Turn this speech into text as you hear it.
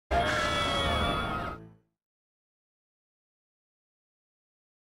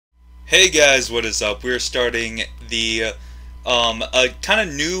Hey guys, what is up? We're starting the a kind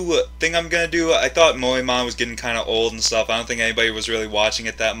of new thing I'm gonna do. I thought Moemon was getting kind of old and stuff. I don't think anybody was really watching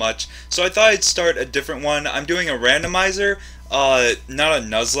it that much, so I thought I'd start a different one. I'm doing a randomizer, not a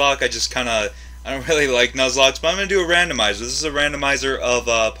Nuzlocke. I don't really like Nuzlocks, but I'm gonna do a randomizer. This is a randomizer of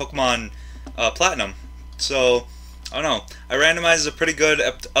Pokemon Platinum. So I don't know. I randomize it pretty good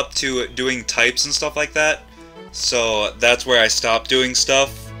up to doing types and stuff like that. So that's where I stopped doing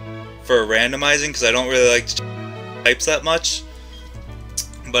stuff for randomizing, because I don't really like types that much.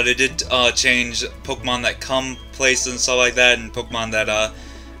 But it did change Pokemon that come places and stuff like that, and Pokemon that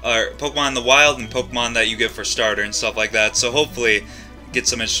are Pokemon in the wild and Pokemon that you get for starter and stuff like that. So hopefully get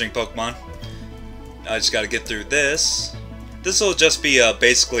some interesting Pokemon. I just got to get through this. This will just be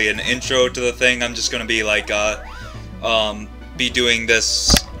basically an intro to the thing. I'm just gonna be like be doing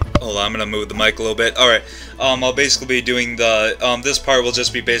this. Hold on, I'm gonna move the mic a little bit. Alright, I'll basically be doing the, this part will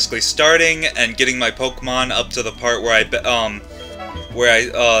just be basically starting and getting my Pokemon up to the part where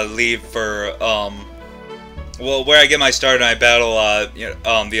I leave for, well, where I get my start and I battle,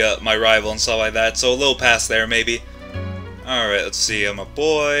 my rival and stuff like that. So a little past there, maybe. Alright, let's see, I'm a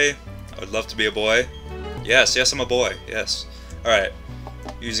boy. I would love to be a boy. Yes, I'm a boy, yes. Alright.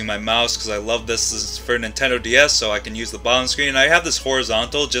 Using my mouse because I love this. This is for Nintendo DS, so I can use the bottom screen. And I have this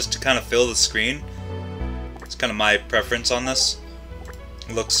horizontal just to kind of fill the screen. It's kind of my preference on this.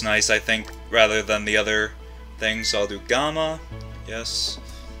 It looks nice, I think, rather than the other things. So I'll do Gamma. Yes.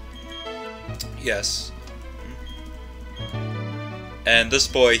 Yes. And this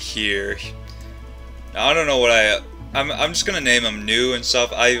boy here. Now, I don't know what I'm just gonna name him New and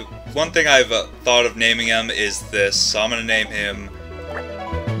stuff. One thing I've thought of naming him is this. So I'm gonna name him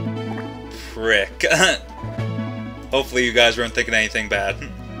Prick. Hopefully you guys weren't thinking anything bad.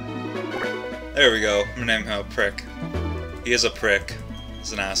 There we go. I'm gonna name him a Prick. He is a prick.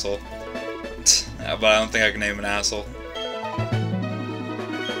 He's an asshole. But I don't think I can name him an asshole.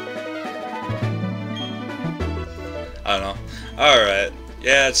 I don't know. Alright.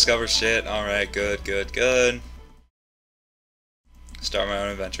 Yeah, discover shit. Alright, good. Start my own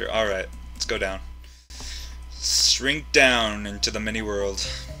adventure. Alright, let's go down. Shrink down into the mini world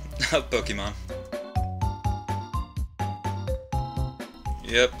of Pokemon.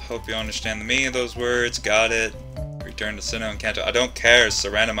 Yep, hope you understand the meaning of those words. Got it. Return to Sinnoh and Kanto. I don't care, it's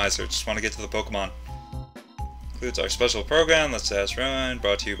a randomizer. Just want to get to the Pokemon. Includes our special program, Let's Ask Run,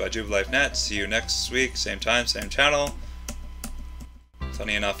 brought to you by JuveLifeNet. See you next week, same time, same channel.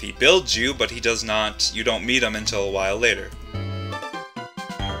 Funny enough, he builds you, but he does not. You don't meet him until a while later.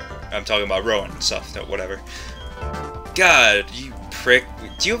 I'm talking about Rowan and stuff, no, whatever. God, you prick.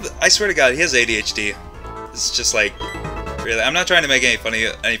 I swear to God, he has ADHD. It's just like, really. I'm not trying to make any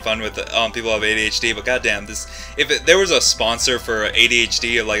fun with people who have ADHD, but goddamn, if there was a sponsor for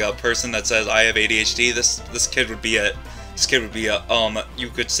ADHD, like a person that says I have ADHD, this kid would be it. This kid would be you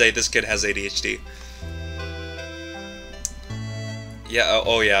could say this kid has ADHD. Yeah.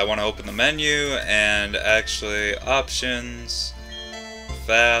 Oh yeah. I want to open the menu and actually options.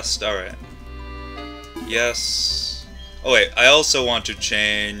 Fast. All right. Yes. Oh wait, I also want to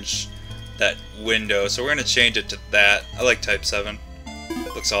change that window, so we're gonna change it to that. I like Type 7.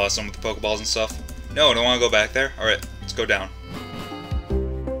 Looks awesome with the Pokeballs and stuff. No, I don't want to go back there. Alright, let's go down.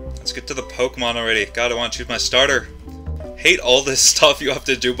 Let's get to the Pokemon already. God, I want to choose my starter. Hate all this stuff you have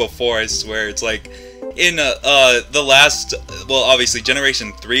to do before, I swear. It's like, in the last, well, obviously,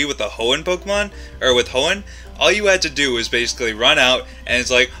 Generation 3 with the Hoenn Pokemon, or with Hoenn, all you had to do was basically run out, and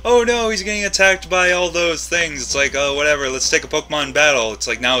it's like, oh no, he's getting attacked by all those things. It's like, oh, whatever, let's take a Pokemon battle. It's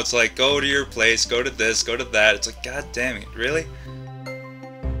like, now it's like, go to your place, go to this, go to that. It's like, god damn it, really?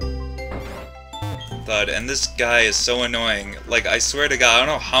 Thud, and this guy is so annoying. Like, I swear to God, I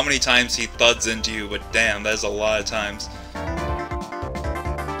don't know how many times he thuds into you, but damn, that is a lot of times.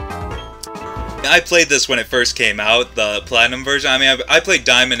 I played this when it first came out, the Platinum version. I mean, I played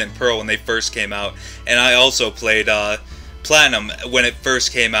Diamond and Pearl when they first came out, and I also played Platinum when it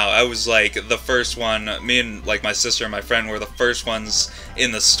first came out. I was like the first one. Me and like my sister and my friend were the first ones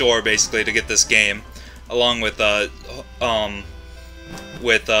in the store basically to get this game, along with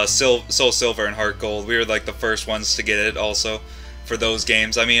Soul Silver and Heart Gold. We were like the first ones to get it also for those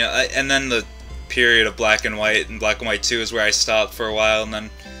games. I mean, and then the period of Black and White and Black and White 2 is where I stopped for a while, and then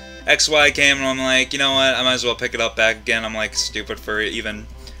XY came, and I'm like, you know what, I might as well pick it up back again. I'm like stupid for even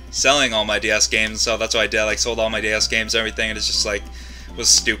selling all my DS games and stuff. That's what I did. I like sold all my DS games and everything, and it's just like was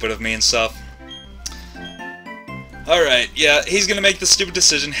stupid of me and stuff. Alright, yeah, he's gonna make the stupid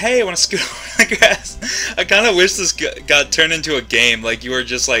decision. Hey, I want to scoot over the grass. I kind of wish this got turned into a game. Like, you were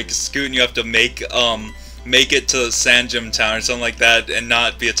just, like, scooting. You have to make, make it to Sand Gym Town or something like that and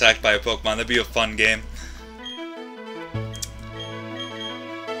not be attacked by a Pokemon. That'd be a fun game.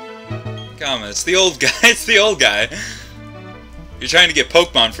 Come on, it's the old guy. It's the old guy. You're trying to get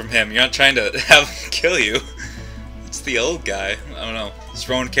Pokemon from him. You're not trying to have him kill you. It's the old guy. I don't know. Does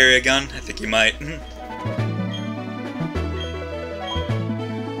Rowan carry a gun? I think he might.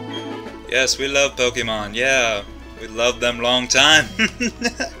 Yes, we love Pokemon. Yeah, we love them long time.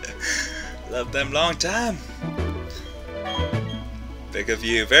 Love them long time. Big of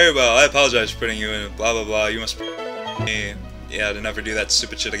you. Very well. I apologize for putting you in blah blah blah. You must be... Yeah, to never do that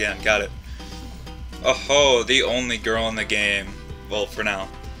stupid shit again. Got it. Oh ho, the only girl in the game. Well, for now.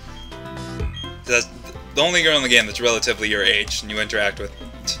 That's the only girl in the game that's relatively your age and you interact with.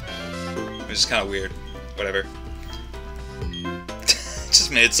 Which is kind of weird. Whatever. Just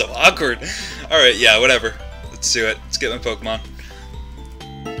made it so awkward. Alright, yeah, whatever. Let's do it. Let's get my Pokemon.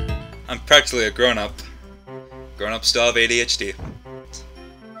 I'm practically a grown-up. Grown-ups still have ADHD.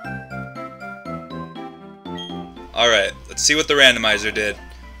 Alright, let's see what the randomizer did.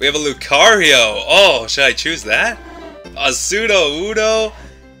 We have a Lucario! Oh, should I choose that? A Pseudo-Udo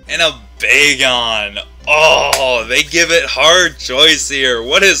and a Bagon. Oh, they give it hard choice here.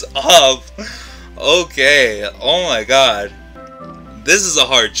 What is up? Okay, oh my god. This is a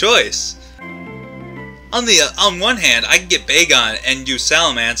hard choice. On one hand, I could get Bagon and use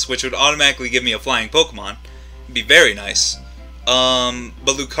Salamence, which would automatically give me a flying Pokemon. It'd be very nice.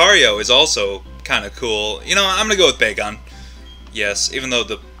 But Lucario is also kind of cool. You know, I'm gonna go with Bagon. Yes, even though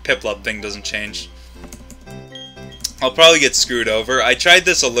the Piplup thing doesn't change. I'll probably get screwed over. I tried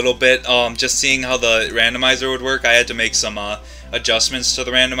this a little bit, just seeing how the randomizer would work. I had to make some adjustments to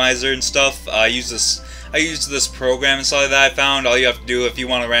the randomizer and stuff. I used this program and stuff like that I found. All you have to do if you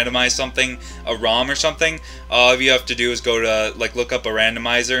want to randomize something, a ROM or something, all you have to do is go to, like, look up a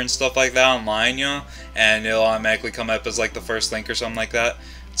randomizer and stuff like that online, you know, and it'll automatically come up as, like, the first link or something like that.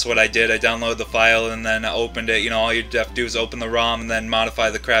 That's what I did. I downloaded the file and then I opened it. You know, all you have to do is open the ROM and then modify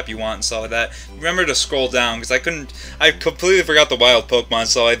the crap you want and stuff like that. Remember to scroll down, because I completely forgot the wild Pokemon and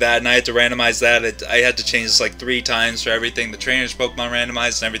stuff like that, and I had to randomize that. I had to change this like 3 times for everything. The trainers Pokemon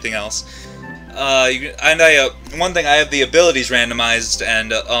randomized and everything else. One thing, I have the abilities randomized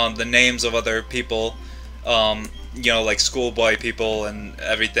and the names of other people, you know, like schoolboy people and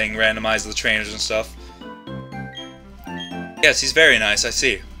everything, randomized the trainers and stuff. Yes, he's very nice, I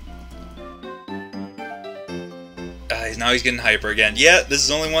see. Now he's getting hyper again. Yeah, this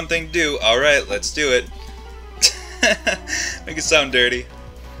is only one thing to do. Alright, let's do it. Make it sound dirty.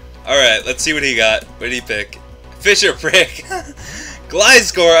 Alright, let's see what he got. What did he pick? Fisher Prick!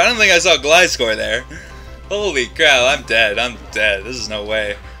 Gliscor! I don't think I saw Gliscor there. Holy crap, I'm dead. I'm dead. This is no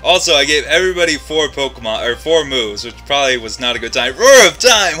way. Also, I gave everybody 4 Pokemon, or 4 moves, which probably was not a good time. Roar of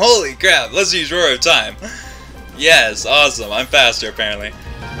Time! Holy crap, let's use Roar of Time. Yes, awesome. I'm faster, apparently.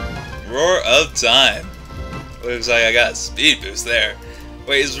 Roar of Time. Looks like I got a speed boost there.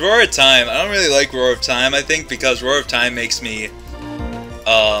 Wait, is Roar of Time? I don't really like Roar of Time, I think, because Roar of Time makes me,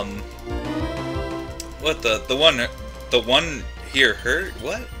 what the one here hurt?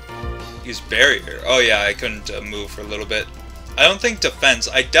 What? Use Barrier. Oh yeah, I couldn't move for a little bit. I don't think Defense.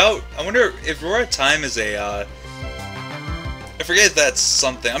 I wonder if Roar of Time is a, I forget if that's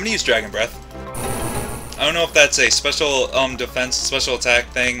something. I'm gonna use Dragon Breath. I don't know if that's a special defense, special attack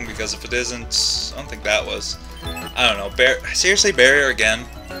thing, because if it isn't, I don't think that was. I don't know. Seriously, Barrier again?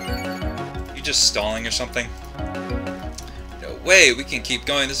 You just stalling or something? No way, we can keep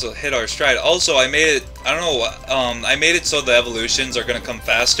going. This will hit our stride. Also, I made it. I don't know. I made it so the evolutions are gonna come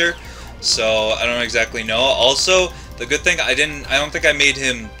faster. So I don't exactly know. Also, the good thing I don't think I made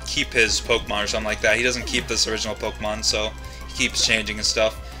him keep his Pokemon or something like that. He doesn't keep this original Pokemon, so he keeps changing and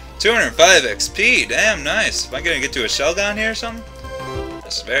stuff. 205 XP, damn nice. Am I gonna get to a Shelgon here or something?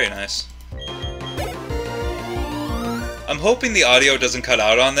 That's very nice. I'm hoping the audio doesn't cut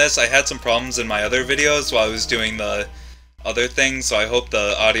out on this. I had some problems in my other videos while I was doing the other things, so I hope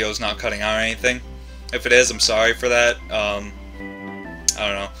the audio is not cutting out or anything. If it is, I'm sorry for that. I don't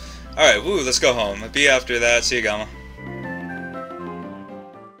know. Alright, woo, let's go home. Be after that. See you, Gamma.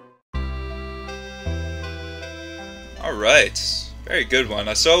 Alright. Very good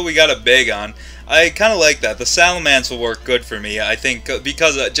one. So we got a Bagon. I kind of like that. The Salamence will work good for me. I think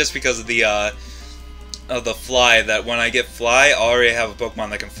just because of the fly. That when I get fly, I already have a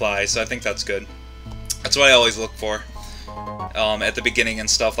Pokemon that can fly. So I think that's good. That's what I always look for. At the beginning and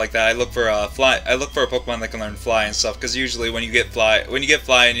stuff like that, I look for a fly. I look for a Pokemon that can learn fly and stuff. Because usually when you get fly,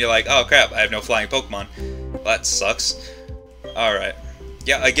 and you're like, oh crap, I have no flying Pokemon. Well, that sucks. All right.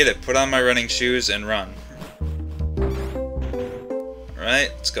 Yeah, I get it. Put on my running shoes and run.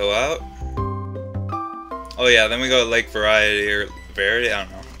 Alright, let's go out. Oh yeah, then we go to Lake Variety or Verity. I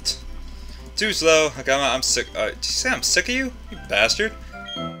don't know. Too slow. Okay, I'm sick. Did you say I'm sick of you? You bastard.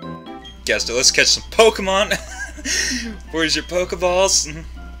 Guessed it. Let's catch some Pokemon. Where's your Pokeballs?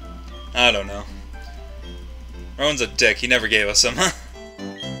 I don't know. Rowan's a dick. He never gave us some.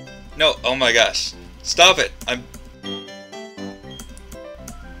 No. Oh my gosh. Stop it. I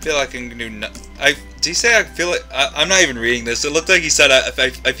feel like I can do no. Do you say I feel like I'm not even reading this? It looked like he said I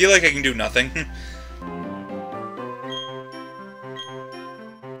feel like I can do nothing.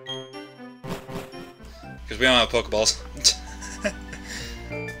 Because we don't have Pokeballs.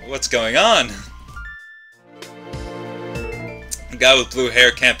 What's going on? A guy with blue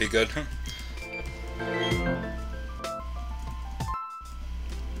hair can't be good.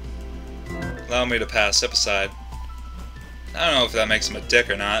 Allow me to pass. Step aside. I don't know if that makes him a dick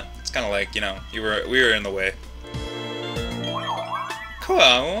or not. It's kind of like, you know, we were in the way. Come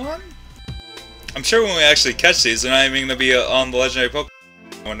on. I'm sure when we actually catch these, they're not even going to be on the legendary Pokemon.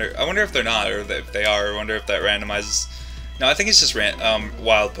 I wonder if they're not, or if they are. I wonder if that randomizes. No, I think it's just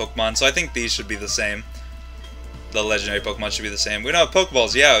wild Pokemon, so I think these should be the same. The legendary Pokemon should be the same. We don't have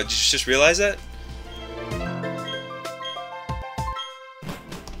Pokeballs. Yeah, did you just realize that?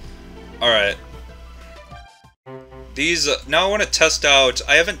 Alright. These, now I want to test out,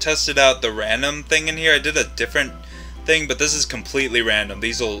 I haven't tested out the random thing in here. I did a different thing, but this is completely random.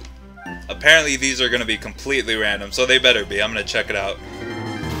 These will, apparently these are going to be completely random, so they better be. I'm going to check it out.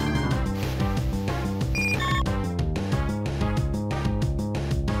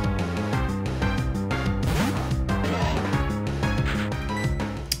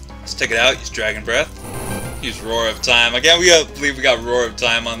 Let's take it out, use Dragon Breath. Use Roar of Time. Again, we believe we got Roar of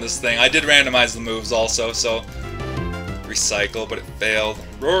Time on this thing. I did randomize the moves also, so... Recycle, but it failed.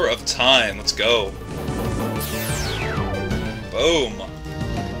 Roar of Time, let's go. Boom.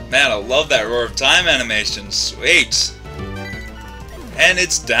 Man, I love that Roar of Time animation. Sweet. And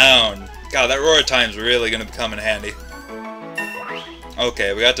it's down. God, that Roar of Time's really gonna come in handy.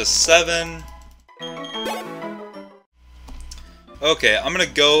 Okay, we got to 7. Okay, I'm gonna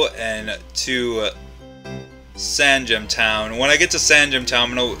go to Sandgem Town. When I get to Sandgem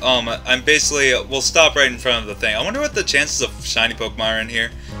Town, I'm basically, we'll stop right in front of the thing. I wonder what the chances of shiny Pokemon are in here.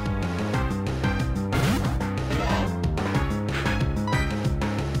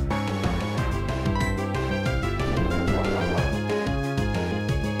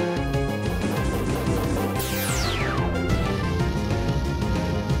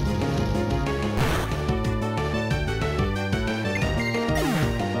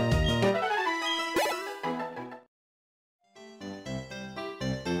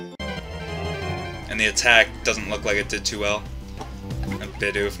 And the attack doesn't look like it did too well. And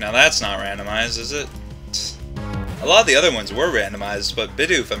Bidoof. Now that's not randomized, is it? A lot of the other ones were randomized, but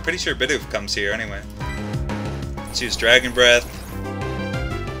Bidoof, I'm pretty sure Bidoof comes here anyway. Let's use Dragon Breath.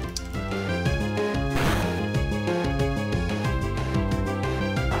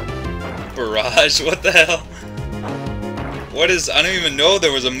 Barrage? What the hell? What is... I don't even know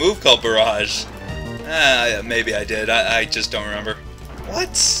there was a move called Barrage. Maybe I did. I just don't remember.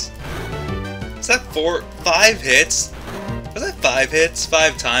 What? Is that 5 hits? Was that 5 hits?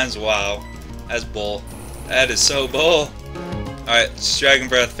 5 times? Wow. That's bull. That is so bull. Alright, Dragon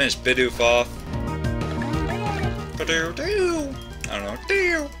Breath, finish Bidoof off. I don't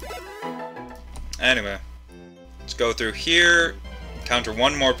know. Anyway. Let's go through here. Encounter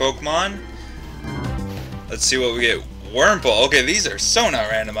one more Pokemon. Let's see what we get. Wurmple. Okay, these are so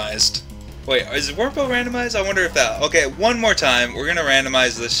not randomized. Wait, is Wurmple randomized? I wonder if that... Okay, one more time. We're gonna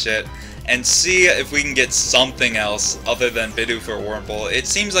randomize this shit. And see if we can get something else other than Bidoof or Wurmple. It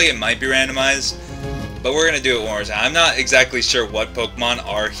seems like it might be randomized, but we're going to do it one more time. I'm not exactly sure what Pokemon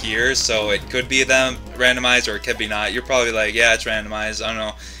are here, so it could be them randomized or it could be not. You're probably like, yeah, it's randomized. I don't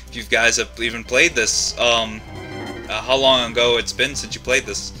know if you guys have even played this. How long ago it's been since you played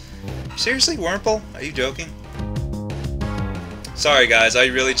this. Seriously, Wurmple? Are you joking? Sorry guys, I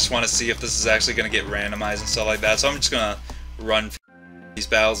really just want to see if this is actually going to get randomized and stuff like that, so I'm just going to run these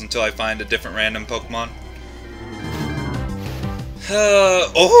battles until I find a different random Pokemon.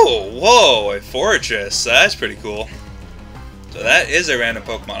 Oh, whoa, a Fortress. That's pretty cool. So that is a random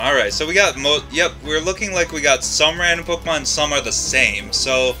Pokemon. Alright, so we got, yep, we're looking like we got some random Pokemon, some are the same.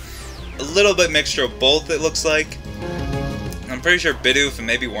 So, a little bit mixture of both, it looks like. I'm pretty sure Bidoof and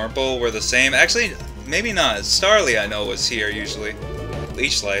maybe Wurmple were the same. Actually, maybe not. Starly I know was here usually.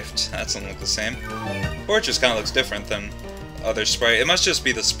 Leech Life, that doesn't look the same. Fortress kind of looks different than other sprite. It must just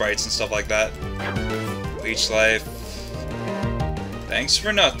be the sprites and stuff like that. Leech Life. Thanks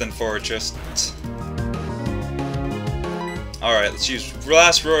for nothing, Fortress. Alright, let's use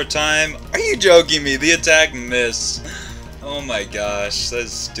last roar time. Are you joking me? The attack missed. Oh my gosh,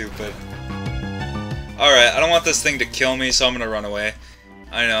 that's stupid. Alright, I don't want this thing to kill me, so I'm gonna run away.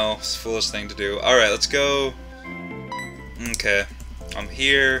 I know, it's a foolish thing to do. Alright, let's go. Okay, I'm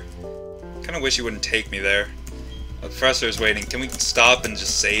here. Kinda wish you wouldn't take me there. The professor is waiting. Can we stop and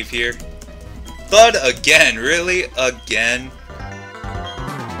just save here? Thud again, really? Again?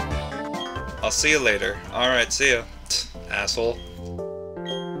 I'll see you later. Alright, see ya. Asshole.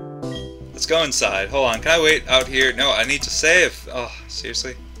 Let's go inside. Hold on, can I wait out here? No, I need to save. Oh,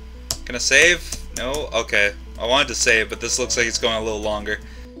 seriously? Can I save? No? Okay. I wanted to save, but this looks like it's going a little longer.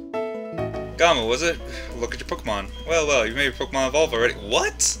 Gamma, was it? Look at your Pokemon. Well, you made your Pokemon evolve already.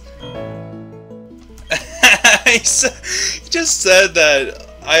 What? He just said that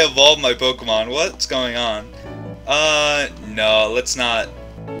I evolved my Pokemon. What's going on? No, let's not.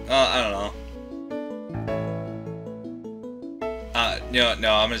 I don't know.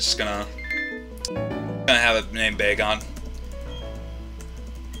 No, I'm just gonna have it named Bagon.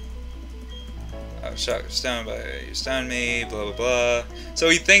 Oh, shock, you stunned me, blah blah blah. So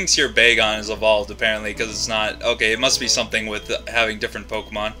he thinks your Bagon is evolved apparently, because it's not. Okay, it must be something with having different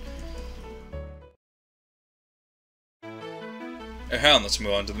Pokemon. Let's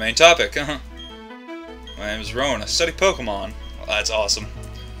move on to the main topic. My name is Rowan. I study Pokemon. Well, that's awesome.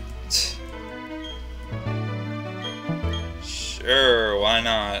 Sure, why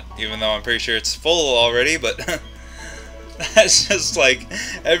not? Even though I'm pretty sure it's full already, but that's just like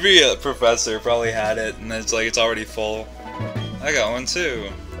every professor probably had it, and it's like it's already full. I got one too.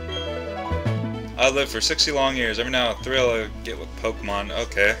 I lived for 60 long years. Every now and then, thrill I get with Pokemon.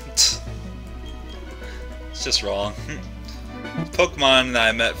 Okay, it's just wrong. Pokemon that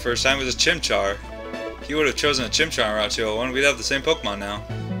I met first time was a Chimchar. If you would have chosen a Chimchar in Route 201, we'd have the same Pokemon now.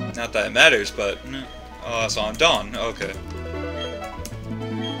 Not that it matters, but oh, so I'm Dawn. Okay.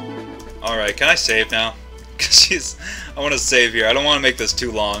 Alright, can I save now? Because I want to save here. I don't want to make this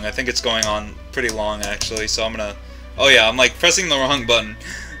too long. I think it's going on pretty long, actually, so I'm gonna... Oh yeah, I'm like pressing the wrong button.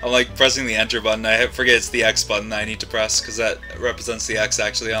 I'm like pressing the enter button. I forget it's the X button that I need to press, because that represents the X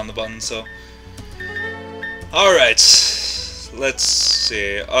actually on the button, so... Alright, let's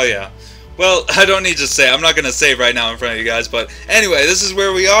see. Oh yeah. Well, I don't need to save. I'm not going to save right now in front of you guys, but anyway, this is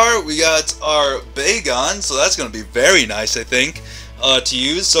where we are. We got our Bagon, so that's going to be very nice, I think, to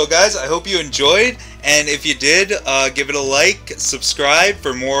use. So guys, I hope you enjoyed, and if you did, give it a like, subscribe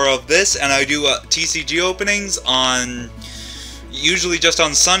for more of this, and I do TCG openings on... usually just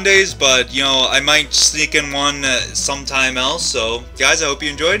on Sundays, but, you know, I might sneak in one sometime else. So, guys, I hope you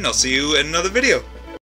enjoyed, and I'll see you in another video.